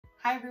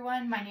Hi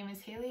everyone, my name is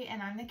Haley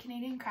and I'm the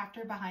Canadian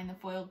crafter behind the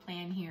foiled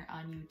plan here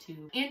on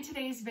YouTube. In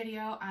today's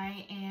video,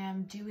 I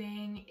am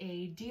doing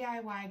a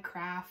DIY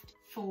craft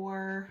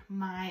for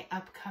my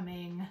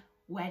upcoming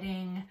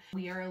wedding.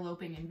 We are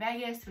eloping in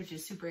Vegas, which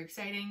is super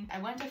exciting. I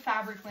went to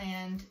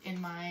Fabricland in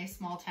my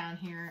small town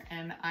here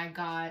and I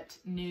got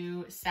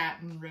new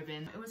satin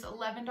ribbon. It was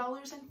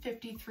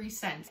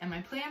 $11.53. And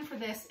my plan for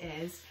this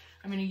is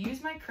I'm gonna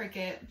use my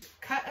Cricut,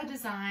 cut a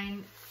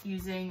design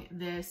using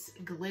this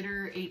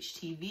glitter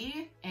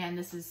HTV, and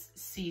this is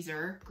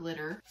Caesar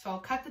glitter. So I'll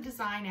cut the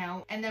design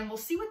out and then we'll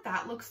see what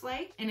that looks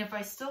like. And if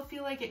I still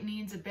feel like it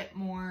needs a bit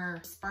more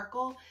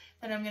sparkle,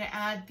 then I'm gonna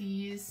add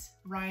these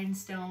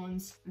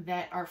rhinestones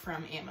that are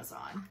from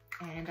Amazon.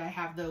 And I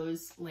have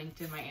those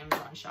linked in my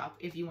Amazon shop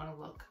if you wanna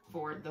look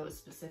for those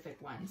specific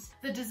ones.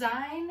 The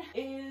design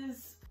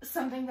is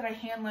something that I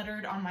hand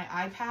lettered on my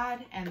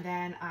iPad, and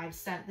then I've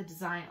sent the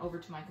design over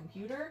to my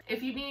computer.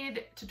 If you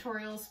need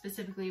tutorials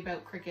specifically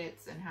about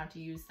Cricuts and how to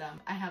use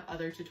them, I have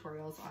other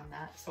tutorials on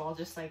that. So I'll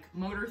just like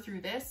motor through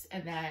this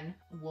and then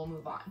we'll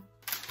move on.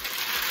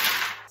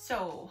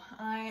 So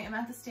I am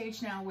at the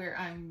stage now where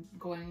I'm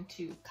going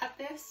to cut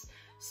this.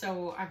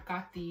 So I've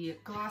got the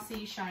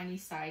glossy, shiny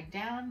side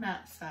down,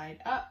 matte side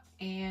up,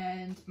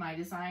 and my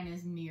design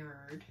is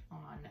mirrored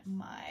on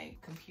my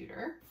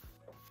computer.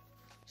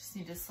 Just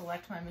need to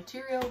select my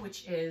material,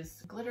 which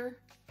is glitter.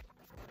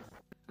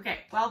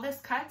 Okay, while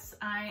this cuts,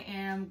 I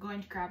am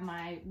going to grab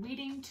my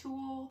weeding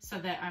tool so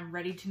that I'm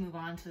ready to move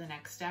on to the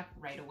next step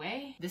right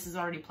away. This is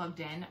already plugged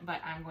in, but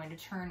I'm going to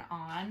turn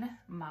on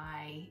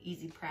my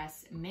Easy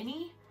Press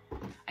Mini.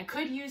 I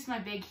could use my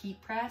big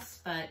heat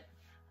press, but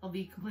I'll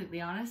be completely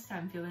honest,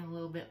 I'm feeling a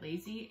little bit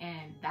lazy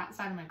and that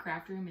side of my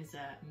craft room is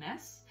a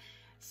mess.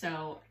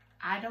 So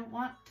I don't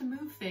want to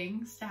move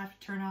things to have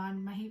to turn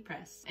on my heat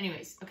press.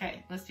 Anyways,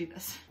 okay, let's do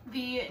this.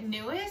 The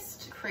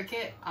newest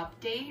Cricut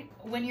update,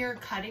 when you're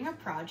cutting a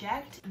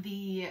project,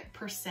 the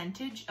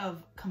percentage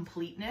of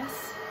completeness,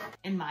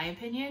 in my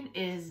opinion,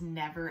 is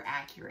never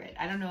accurate.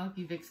 I don't know if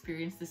you've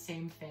experienced the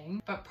same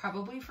thing, but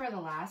probably for the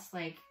last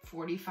like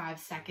 45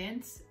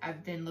 seconds,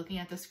 I've been looking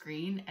at the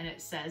screen and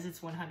it says it's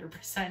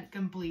 100%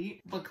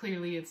 complete, but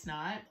clearly it's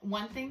not.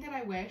 One thing that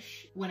I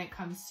wish when it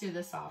comes to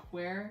the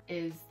software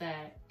is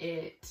that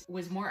it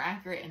was more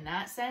accurate in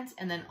that sense,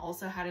 and then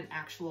also had an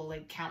actual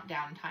like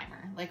countdown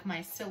timer. Like my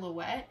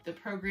Silhouette, the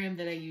program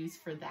that I use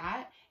for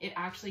that, it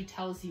actually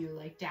tells you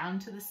like down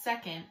to the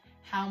second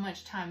how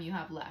much time you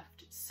have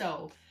left.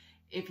 So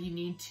if you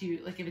need to,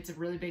 like if it's a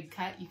really big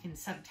cut, you can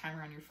set a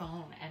timer on your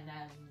phone and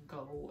then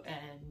go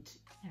and,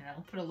 you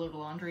know, put a load of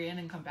laundry in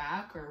and come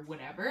back or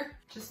whatever.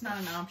 Just not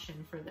an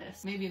option for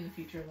this. Maybe in the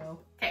future though.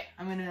 Okay,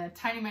 I'm gonna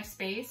tidy my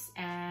space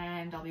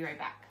and I'll be right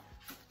back.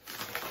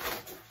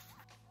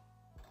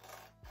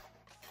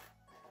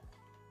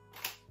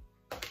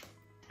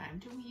 Time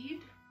to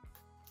weed.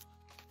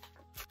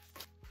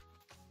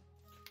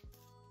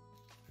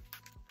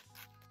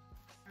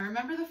 I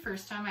remember the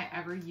first time I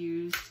ever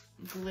used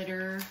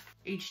glitter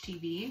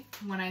HTV.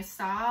 When I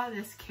saw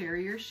this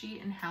carrier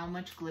sheet and how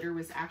much glitter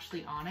was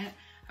actually on it,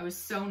 I was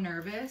so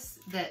nervous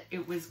that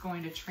it was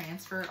going to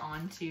transfer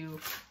onto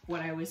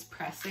what I was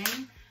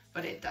pressing,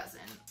 but it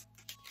doesn't.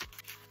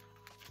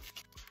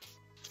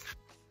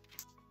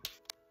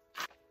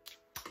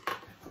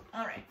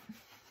 All right.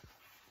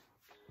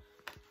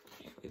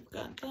 We've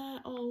got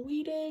that all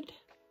weeded.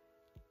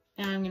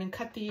 Now I'm gonna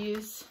cut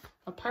these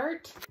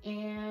apart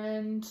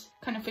and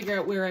kind of figure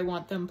out where I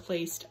want them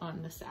placed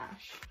on the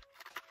sash.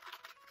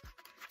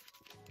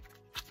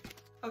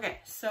 Okay,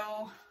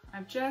 so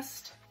I've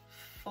just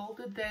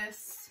folded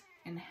this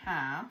in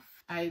half.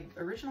 I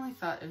originally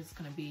thought it was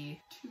gonna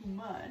be too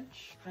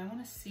much, but I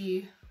wanna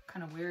see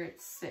kind of where it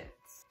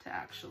sits to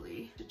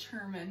actually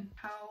determine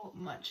how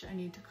much I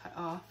need to cut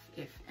off,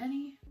 if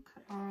any.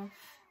 Cut off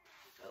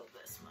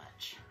this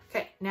much.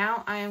 Okay,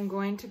 now I am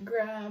going to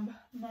grab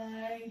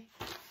my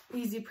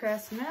Easy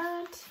Press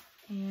mat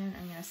and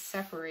I'm gonna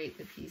separate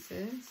the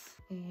pieces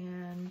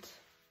and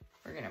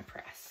we're gonna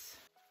press.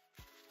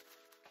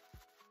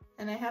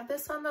 And I have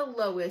this on the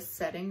lowest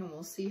setting and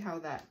we'll see how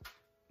that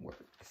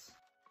works.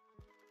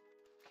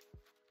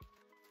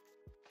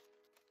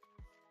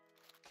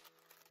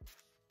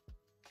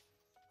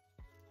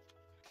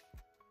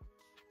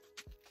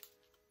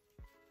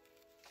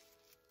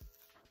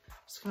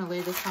 Just gonna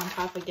lay this on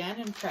top again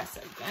and press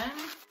again.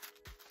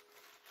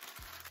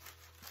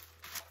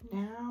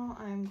 Now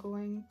I'm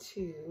going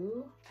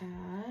to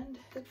add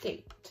the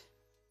date.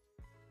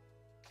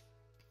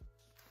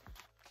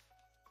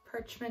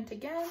 Parchment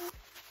again,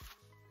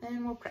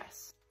 and we'll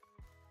press.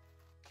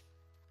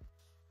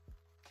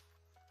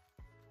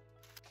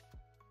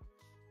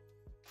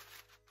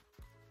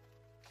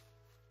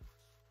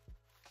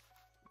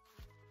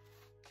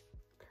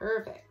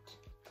 Perfect.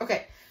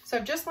 Okay, so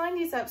I've just lined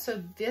these up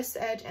so this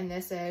edge and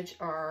this edge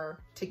are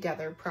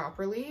together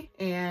properly,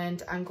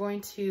 and I'm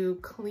going to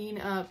clean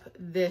up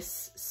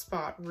this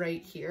spot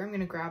right here. I'm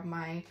gonna grab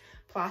my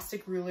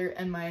plastic ruler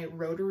and my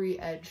rotary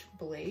edge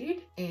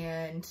blade,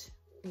 and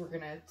we're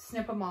gonna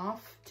snip them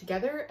off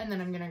together, and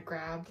then I'm gonna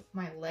grab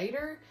my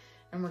lighter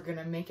and we're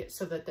gonna make it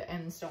so that the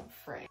ends don't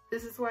fray.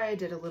 This is why I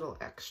did a little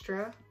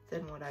extra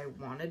than what I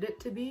wanted it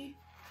to be,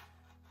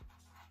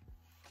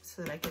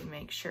 so that I could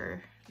make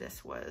sure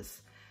this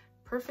was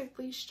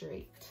perfectly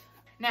straight.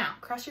 Now,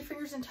 cross your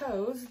fingers and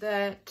toes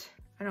that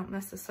I don't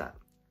mess this up.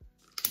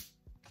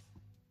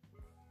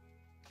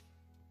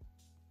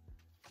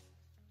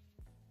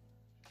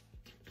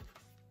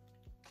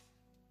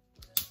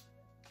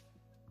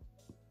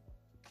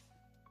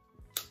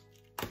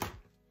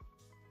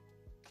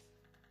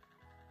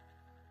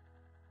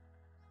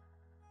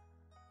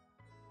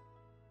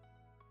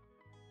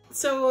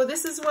 So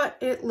this is what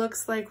it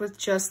looks like with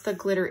just the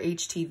glitter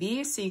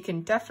HTV. So you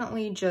can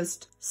definitely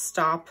just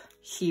stop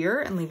here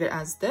and leave it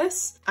as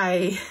this.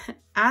 I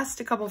asked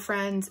a couple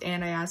friends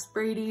and I asked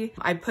Brady.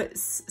 I put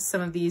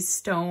some of these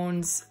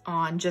stones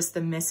on just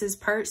the misses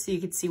part so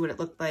you could see what it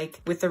looked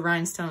like with the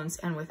rhinestones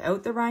and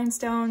without the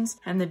rhinestones.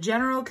 And the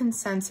general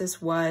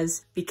consensus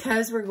was,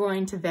 because we're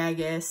going to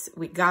Vegas,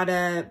 we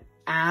gotta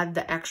add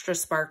the extra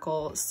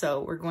sparkle,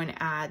 so we're going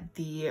to add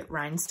the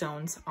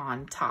rhinestones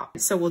on top.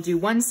 So we'll do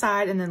one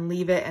side and then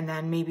leave it, and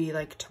then maybe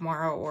like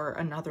tomorrow or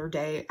another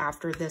day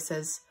after this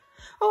is...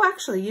 Oh,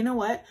 actually, you know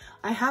what?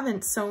 I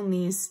haven't sewn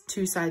these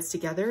two sides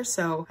together,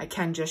 so I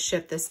can just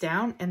shift this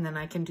down and then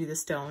I can do the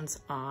stones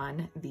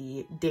on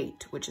the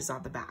date, which is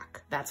on the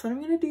back. That's what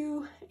I'm gonna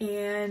do.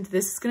 And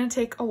this is gonna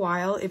take a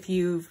while. If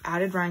you've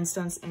added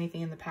rhinestones to anything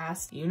in the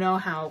past, you know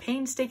how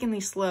painstakingly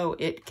slow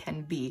it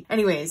can be.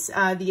 Anyways,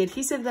 the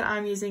adhesive that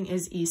I'm using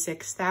is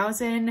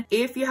E6000.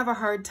 If you have a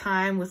hard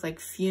time with like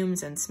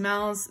fumes and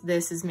smells,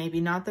 this is maybe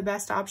not the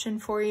best option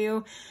for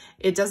you.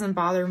 It doesn't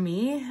bother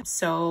me,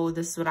 so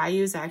this is what I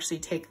use. I actually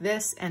take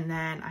this and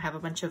then I have a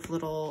bunch of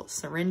little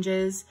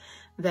syringes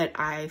that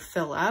I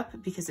fill up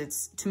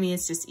because to me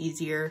it's just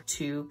easier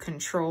to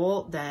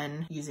control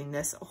than using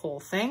this whole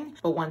thing.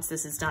 But once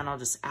this is done, I'll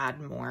just add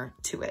more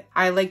to it.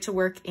 I like to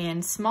work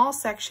in small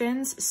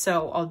sections,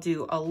 so I'll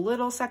do a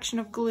little section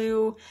of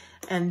glue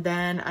and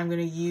then I'm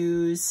gonna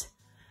use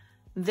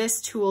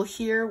this tool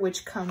here,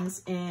 which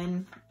comes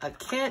in a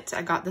kit.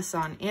 I got this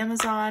on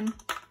Amazon.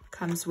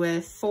 Comes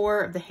with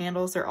 4 of the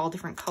handles. They're all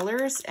different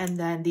colors, and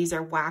then these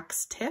are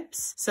wax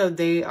tips, so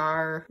they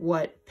are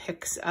what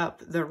picks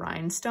up the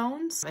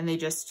rhinestones, and they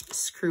just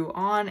screw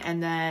on.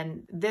 And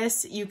then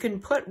this, you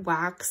can put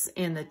wax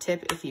in the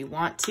tip if you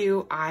want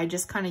to. I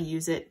just kind of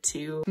use it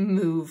to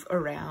move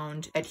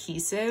around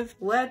adhesive.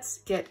 Let's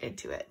get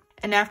into it.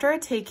 And after I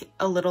take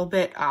a little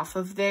bit off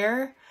of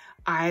there,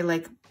 I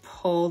like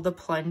pull the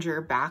plunger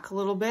back a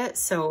little bit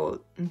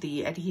so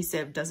the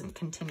adhesive doesn't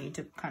continue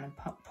to kind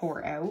of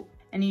pour out.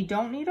 And you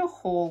don't need a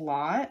whole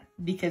lot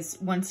because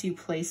once you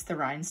place the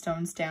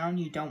rhinestones down,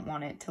 you don't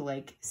want it to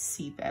like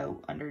seep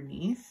out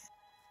underneath.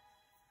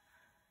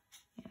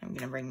 And I'm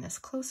gonna bring this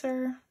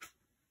closer.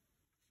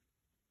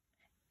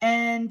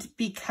 And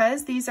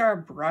because these are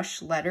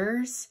brush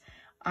letters,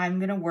 I'm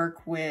gonna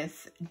work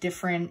with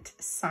different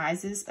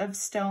sizes of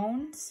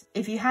stones.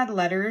 If you had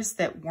letters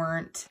that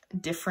weren't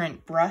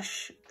different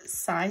brush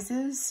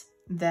sizes,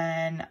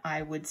 then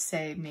I would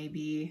say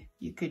maybe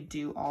you could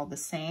do all the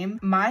same.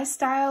 My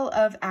style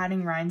of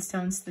adding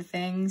rhinestones to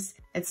things,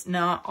 it's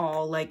not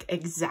all like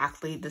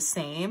exactly the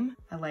same.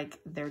 I like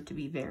there to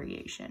be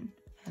variation.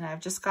 And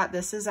I've just got,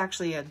 this is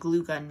actually a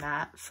glue gun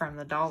mat from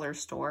the dollar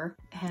store.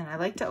 And I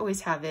like to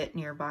always have it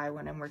nearby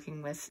when I'm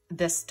working with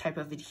this type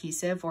of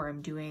adhesive or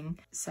I'm doing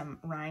some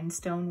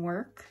rhinestone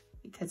work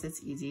because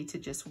it's easy to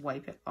just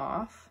wipe it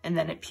off and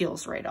then it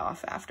peels right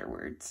off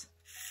afterwards.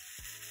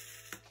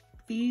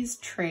 These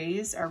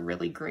trays are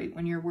really great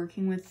when you're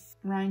working with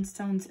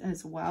rhinestones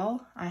as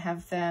well. I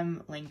have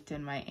them linked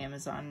in my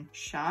Amazon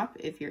shop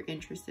if you're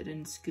interested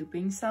in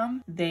scooping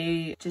some.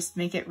 They just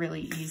make it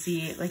really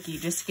easy. Like you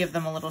just give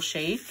them a little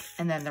shake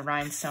and then the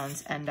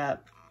rhinestones end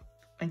up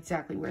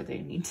exactly where they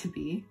need to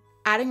be.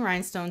 Adding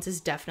rhinestones is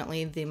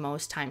definitely the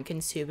most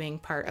time-consuming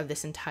part of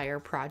this entire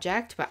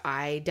project, but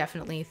I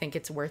definitely think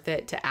it's worth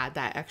it to add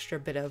that extra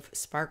bit of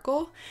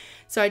sparkle.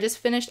 So I just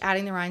finished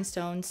adding the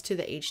rhinestones to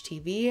the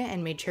HTV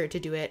and made sure to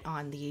do it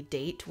on the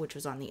date, which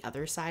was on the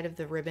other side of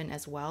the ribbon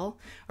as well,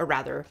 or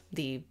rather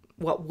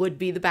what would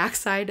be the back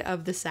side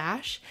of the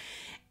sash.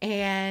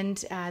 And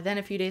then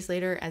a few days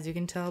later, as you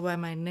can tell by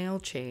my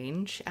nail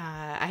change,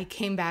 I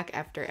came back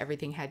after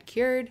everything had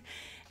cured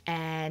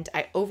and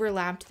I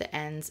overlapped the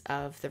ends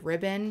of the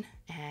ribbon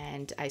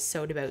and I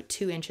sewed about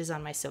 2 inches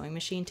on my sewing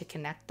machine to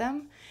connect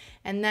them.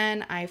 And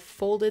then I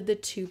folded the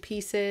 2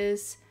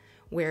 pieces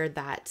where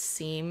that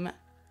seam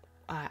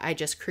I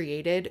just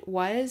created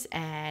was,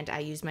 and I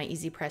used my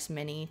Easy Press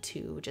Mini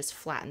to just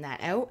flatten that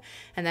out.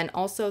 And then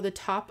also the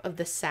top of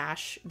the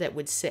sash that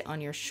would sit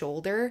on your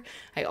shoulder,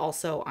 I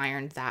also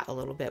ironed that a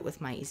little bit with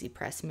my Easy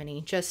Press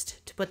Mini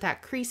just to put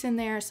that crease in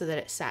there so that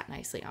it sat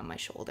nicely on my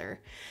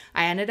shoulder.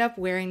 I ended up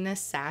wearing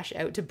this sash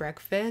out to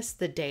breakfast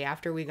the day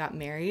after we got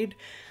married.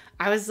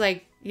 I was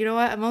like, you know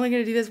what, I'm only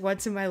gonna do this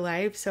once in my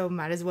life, so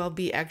might as well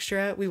be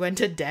extra. We went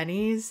to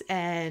Denny's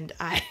and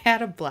I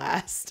had a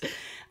blast.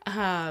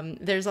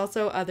 There's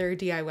also other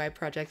DIY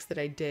projects that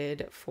I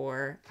did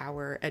for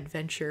our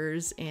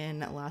adventures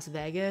in Las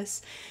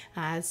Vegas.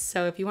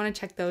 So if you want to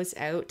check those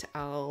out,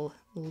 I'll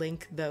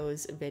link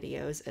those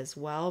videos as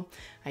well.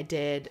 I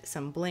did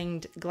some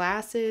blinged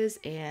glasses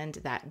and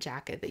that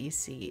jacket that you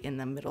see in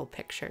the middle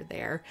picture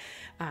there.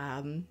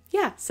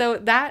 Yeah, so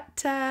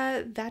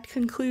that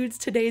concludes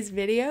today's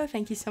video.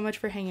 Thank you so much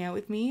for hanging out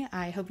with me.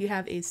 I hope you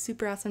have a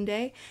super awesome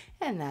day,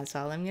 and that's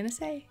all I'm gonna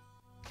say.